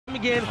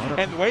again.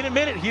 And wait a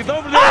minute, he's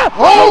over there.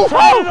 Oh!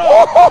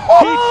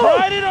 He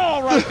tried it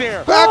all right there.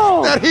 The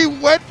fact that he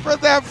went for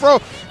that, bro.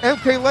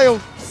 MK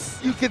Leo,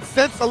 you can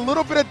sense a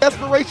little bit of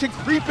desperation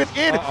creeping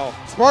in.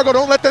 Spargo,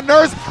 don't let the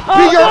nerves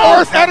be your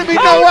worst enemy.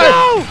 No way.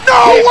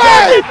 No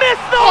way. He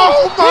missed those.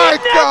 Oh my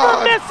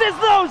God. He never misses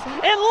those.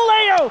 And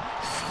Leo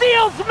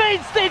steals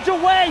main stage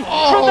away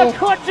from the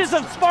clutches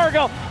of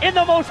Spargo in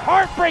the most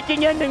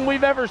heartbreaking ending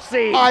we've ever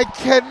seen. I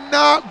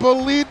cannot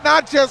believe,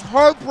 not just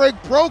heartbreak,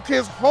 broke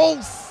his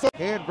whole soul.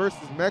 And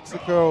versus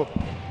Mexico,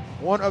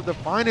 one of the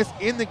finest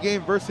in the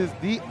game versus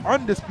the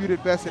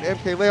undisputed best in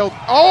MK Leo.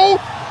 Oh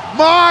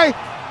my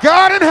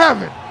God in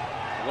heaven.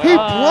 He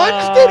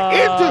plunged it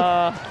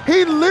into,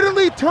 he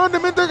literally turned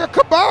him into a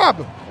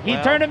kebab. He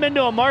turned him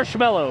into a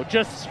marshmallow,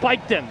 just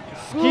spiked him.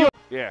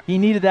 Yeah. He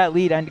needed that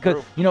lead, and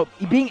because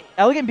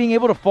Elegant being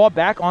able to fall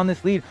back on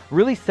this lead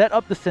really set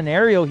up the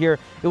scenario here.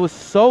 It was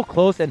so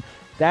close, and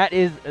that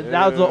was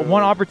the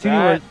one opportunity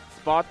where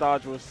spot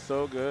dodge was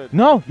so good.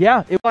 No,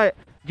 yeah. But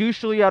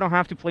usually I don't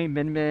have to play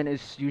Min.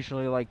 It's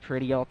usually like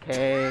pretty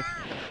okay.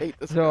 Hate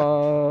this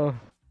so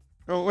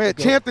oh wait,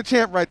 champ to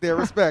champ right there.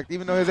 Respect,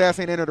 even though his ass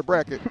ain't entered the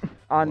bracket.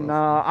 I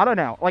don't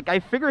know. Like I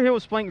figured he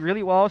was playing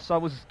really well, so I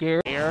was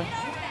scared. Air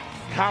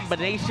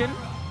combination,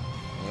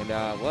 and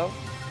well,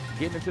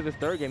 getting into this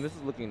third game, this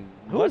is looking.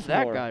 Who is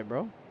that guy,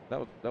 bro? That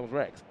was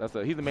Rex.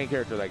 He's the main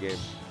character of that game.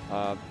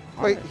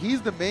 Wait,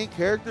 he's the main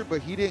character,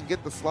 but he didn't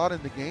get the slot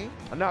in the game?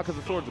 Not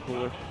because the swords are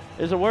cooler.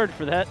 There's a word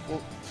for that.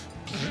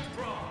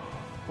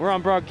 We're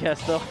on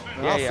broadcast though.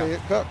 I'll say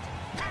it, cooked.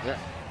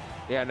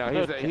 Yeah,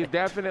 no, he's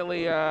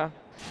definitely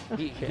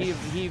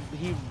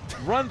he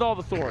runs all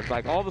the swords,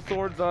 like all the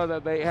swords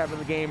that they have in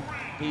the game.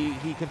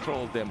 He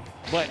controls them.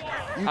 But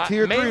you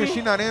tier 3 and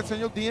she not answering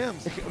your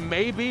DMs.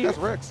 Maybe that's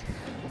Rex.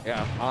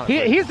 Yeah,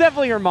 honestly. He's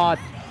definitely your mod.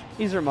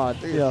 He's your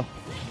mod. Yeah.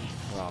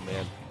 Oh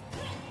man.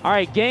 All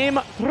right, game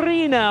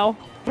 3 now.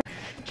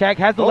 Chag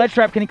has the ledge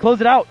trap. Can he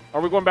close it out?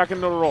 Are we going back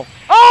into the roll?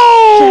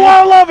 Oh,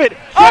 I love it!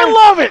 I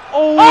love it!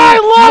 Oh, I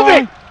love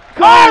it!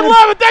 I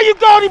love it! There you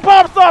go, and he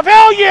pops off.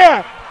 Hell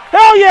yeah!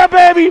 Hell yeah,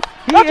 baby!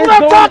 That's what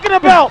I'm talking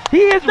about!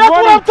 That's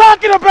what I'm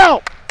talking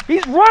about!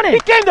 He's running! He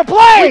came to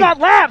play! We got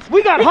laps!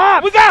 We got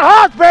hops! We got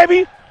hops,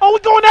 baby! Oh, we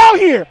going out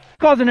here!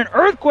 Causing an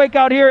earthquake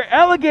out here.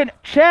 Elegant,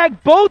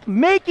 Chag, both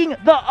making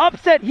the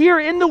upset here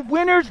in the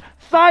winner's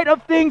side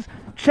of things.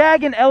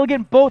 Chag and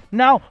Elegant both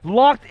now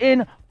locked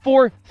in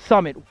for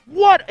Summit.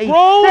 What a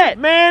set!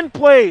 Man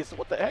plays.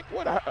 What the heck?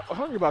 What?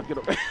 How are you about to get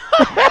over?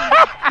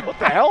 What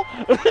the hell?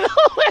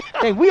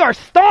 Hey, we are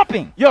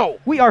stomping. Yo,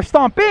 we are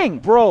stomping,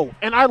 bro.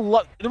 And I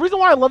love the reason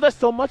why I love that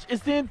so much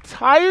is the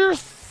entire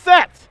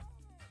set.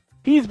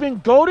 He's been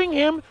goading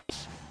him.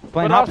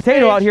 Playing hot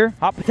potato out here.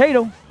 Hot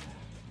potato.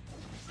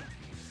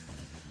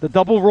 The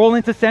double roll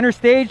into center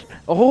stage.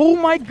 Oh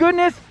my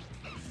goodness.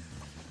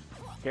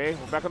 Okay,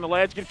 we're back on the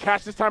ledge. Get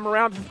catch this time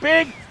around. It's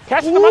big.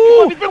 Catching the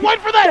monkey. He's been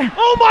waiting for that.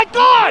 Oh my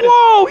God!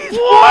 Whoa, he's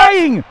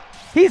flying.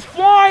 He's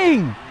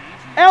flying.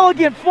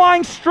 Elegant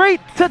flying straight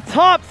to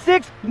top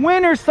 6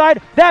 winner's side.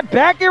 That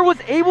back air was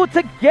able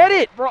to get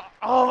it. Bro,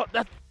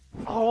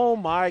 oh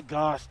my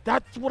gosh.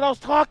 That's what I was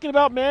talking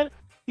about, man.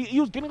 He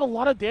was getting a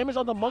lot of damage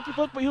on the monkey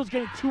flip, but he was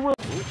getting too.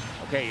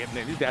 Okay, and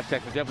these dash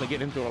attacks are definitely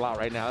getting into a lot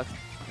right now. That's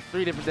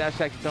 3 different dash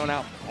attacks thrown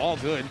out, all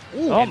good.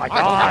 Ooh, oh my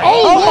God!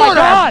 Oh Lord,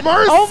 have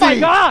mercy! Oh my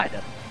God!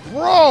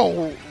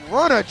 Bro,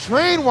 run a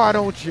train, why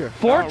don't you?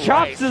 4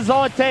 chops is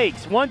all it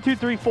takes. 1, 2,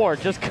 3, 4.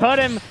 Just cut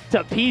him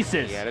to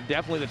pieces. Yeah,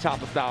 definitely the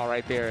chopper style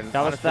right there. And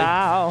chopper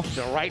style.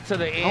 Right to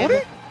the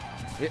end.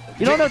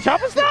 You don't know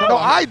chopper style? No,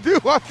 I do.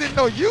 I didn't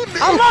know you knew.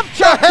 I love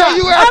chopper. Hey,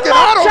 you asking?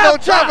 I don't know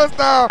chopper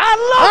style. I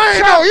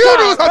ain't know you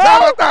knew some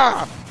chopper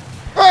style.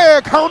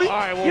 Hey, Coney. All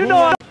right, well, you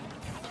know.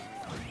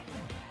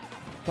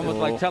 Someone's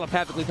like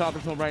telepathically talking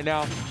to him right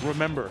now.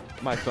 Remember,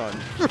 my son.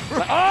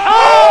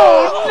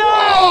 Oh,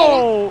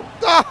 no!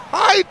 The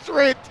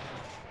hydrant!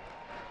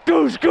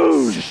 Goosh,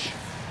 goosh!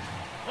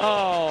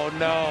 Oh,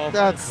 no.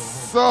 That's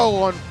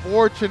so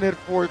unfortunate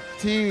for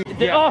team.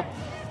 Yeah.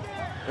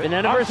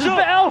 Banana versus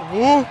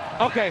Bell.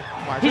 Okay.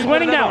 He's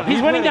winning now.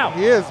 He's winning now.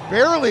 He is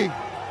barely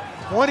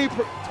 20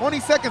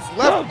 seconds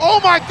left. Oh,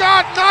 my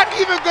God. Not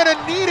even going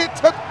to need it.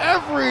 Took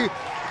every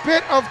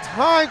bit of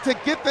time to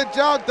get the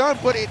job done,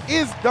 but it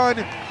is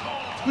done.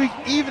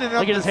 Evening up.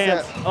 Look at his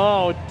hands.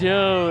 Oh,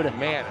 dude.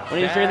 Man. When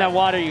he's drinking that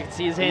water, you can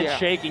see his hands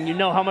shaking. You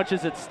know how much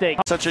is at stake.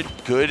 Such a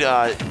good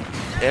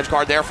edge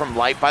guard there from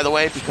Light, by the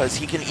way, because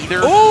he can either...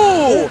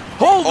 Ooh!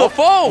 Hold the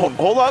phone!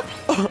 Hold up.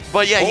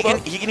 But yeah, he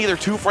can either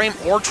 2-frame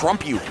or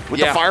trump you with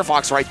the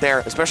Firefox right there,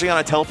 especially on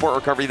a teleport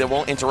recovery that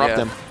won't interrupt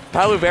him.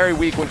 Probably very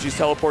weak when she's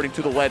teleporting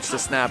to the ledge to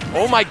snap.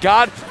 Oh my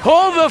God!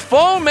 Hold the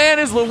phone, man!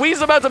 Is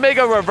Louise about to make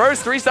a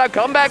reverse 3-stock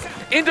comeback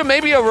into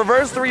maybe a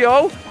reverse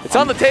 3-0? It's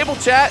on the table,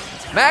 chat.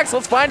 Max,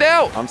 let's find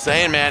out. I'm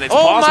saying, man, it's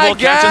possible.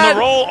 Catching the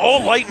roll. Oh,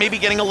 Light maybe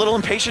getting a little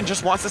impatient,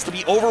 just wants this to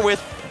be over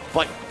with.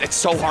 But it's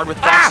so hard with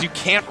Fox. You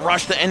can't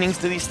rush the endings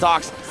to these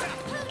stocks.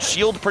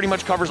 Shield pretty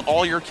much covers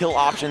all your kill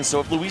options, so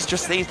if Luis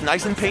just stays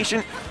nice and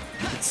patient,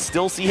 You can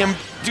still see him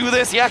do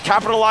this. Yeah,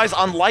 capitalize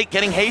on Light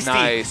getting hasty.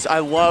 Nice. I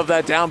love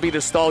that downbeat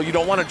to stall. You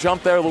don't want to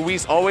jump there.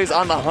 Luis always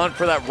on the hunt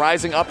for that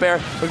rising up air.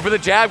 Looking for the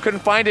jab,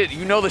 couldn't find it.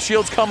 You know the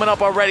shield's coming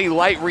up already.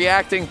 Light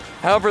reacting.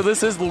 However,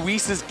 this is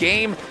Luis's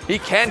game. He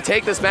can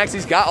take this, Max.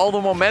 He's got all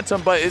the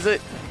momentum, but is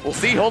it? We'll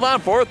see. Hold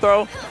on. Forward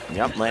throw.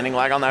 Yep, landing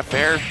lag on that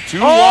fair. Too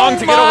long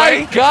to get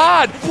away. Oh, my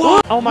God.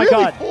 Oh, my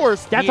Really God.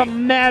 forced. That's a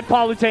mad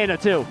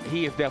Palutena, too.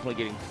 He is definitely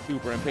getting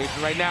super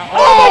impatient right now.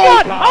 Oh,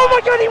 my God. Oh,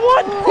 my God. He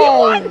won.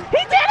 He won.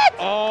 He did it.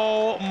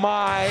 Oh,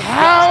 my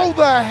How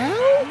the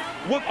hell?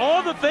 With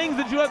all the things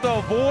that you have to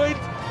avoid,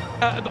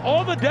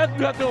 all the deaths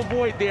you have to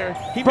avoid there,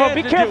 he Bro, be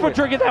managed to careful do it.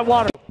 drinking that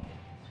water.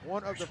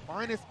 One of the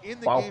finest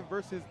in the game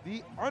versus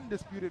the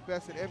undisputed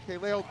best in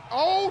MK Leo.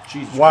 Oh,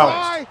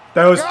 wow.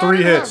 That was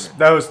 3 hits.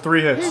 That was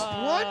 3 He hits.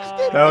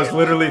 plunged it. That was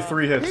literally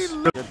 3 hits.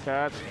 Good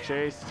catch,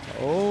 chase.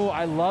 Oh,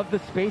 I love the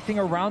spacing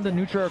around the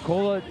neutral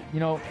Cola. You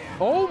know,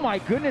 oh my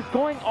goodness,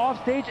 going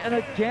off stage and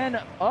again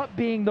up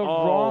being the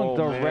wrong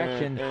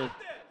direction. And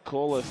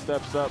Cola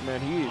steps up,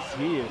 man. He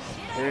is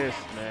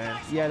pissed, man.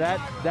 Yeah,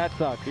 that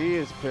sucks. He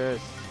is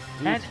pissed.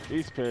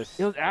 He's pissed.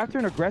 It was after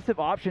an aggressive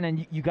option,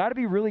 and you got to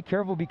be really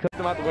careful because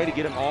Out the way to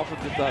get him off of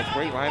this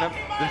great lineup,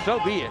 then so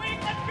be it.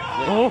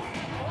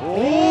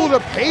 Oh, the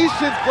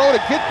patience, bro,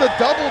 to get the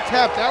double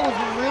tap. That was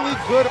really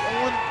good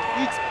on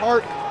Peak's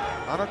part.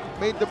 Anna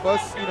made the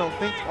bus, you know,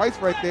 think twice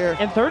right there.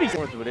 And 30.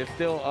 But it's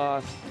still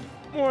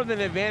more than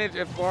an advantage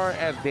as far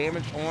as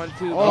damage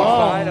onto the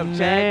Oh, side of Chag, but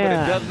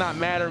man. it does not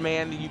matter,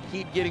 man. You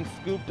keep getting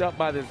scooped up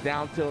by this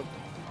down tilt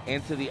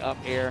into the up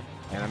air.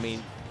 And I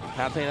mean,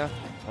 Palutena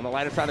on the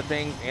lighter side of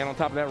things and on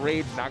top of that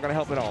rage, not going to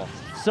help at all.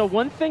 So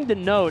one thing to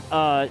note,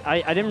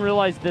 I didn't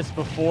realize this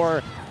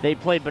before they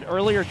played, but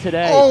earlier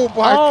today. Oh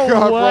my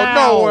God, wow.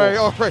 bro, no way.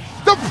 All right.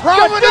 The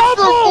prominence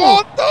for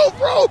Vault, though,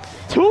 bro.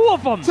 2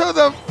 of them. To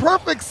the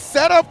perfect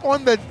setup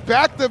on the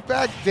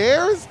back-to-back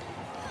dares.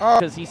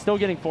 Because he's still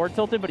getting forward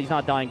tilted, but he's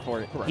not dying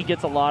for it. He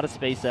gets a lot of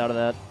space out of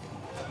that.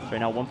 Right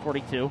now,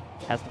 142.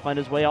 Has to find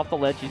his way off the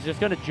ledge. He's just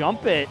going to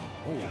jump it.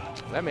 Ooh,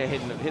 that man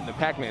hitting the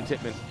Pac-Man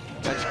tipman.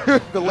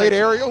 The late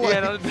aerial.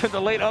 Yeah, the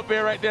late up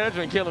air right there, that's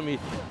been killing me.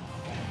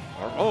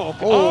 Oh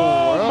my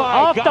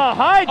Off God. the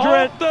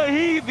hydrant. Off the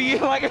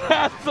heezy, like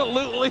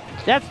absolutely.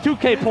 That's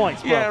 2K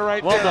points, bro. Yeah,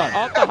 right well there. done.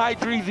 Off the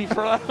hydreezy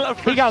for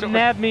He got sure.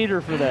 mad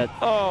meter for that.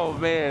 Oh,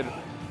 man.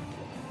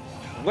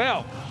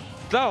 Well,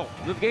 so,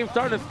 this game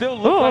starting to still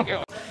look like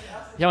it.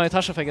 Ich habe meine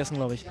Tasche vergessen,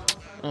 glaube ich.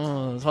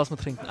 Oh, das war's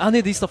mit Trinken. Ah,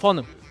 nee, die ist da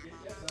vorne.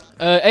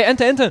 Ey,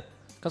 Ente!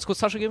 Kannst du kurz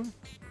Tasche geben?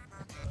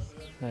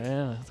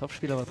 Ja,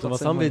 Topspieler war trotzdem.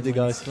 Was haben wir,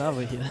 Digga? Ich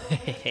glaube hier.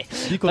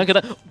 Danke,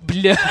 da.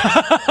 Bля.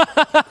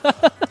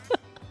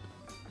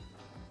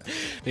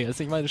 Nee, das ist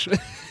nicht meine Schuld.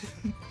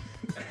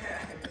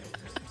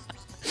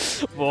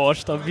 Boah,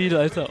 stabil,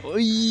 Alter.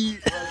 Ui.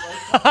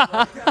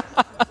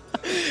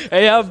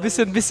 Ey, ja, ein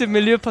bisschen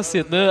Milieu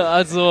passiert, ne?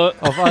 Also,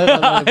 auf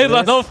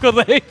Iron auf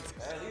korrekt.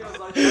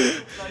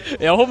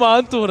 Ja, hol mal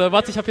Handtuch, oder?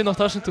 Warte, ich hab hier noch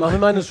Taschentuch. Mach mir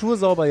meine Schuhe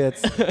sauber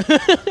jetzt.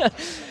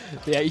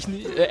 Ja, ich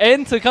nicht.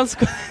 Ente,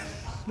 kannst du...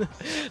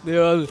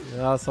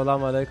 Ja,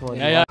 salam alaikum.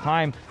 yeah.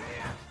 Time.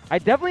 I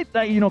definitely,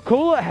 you know,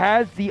 Cola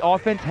has the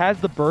offense, has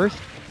the burst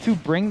to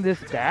bring this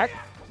back,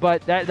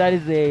 but that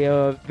is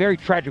a very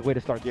tragic way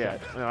to start the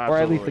set, no, or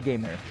at least the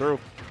game there. True.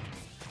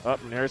 Up,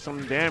 and there's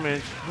some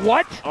damage.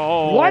 What?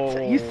 Oh. What?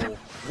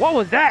 What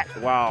was that?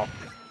 Wow.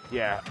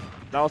 Yeah.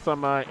 That was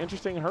some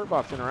interesting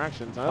hurtbox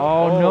interactions. Huh?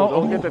 Oh, no.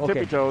 Don't get the Okay.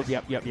 tippy toes.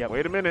 Yep.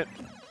 Wait a minute.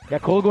 Yeah,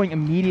 Cola going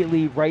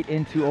immediately right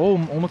into,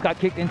 almost got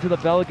kicked into the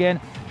bell again.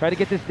 Try to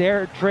get this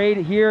dare trade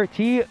here.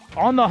 T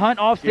on the hunt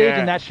off stage,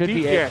 and that should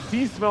be it. Yeah,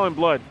 T's smelling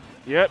blood.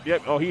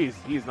 Yep. Oh,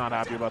 he's not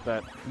happy about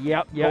that.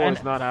 Yep.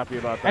 Cola's not happy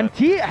about that. And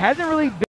T hasn't really been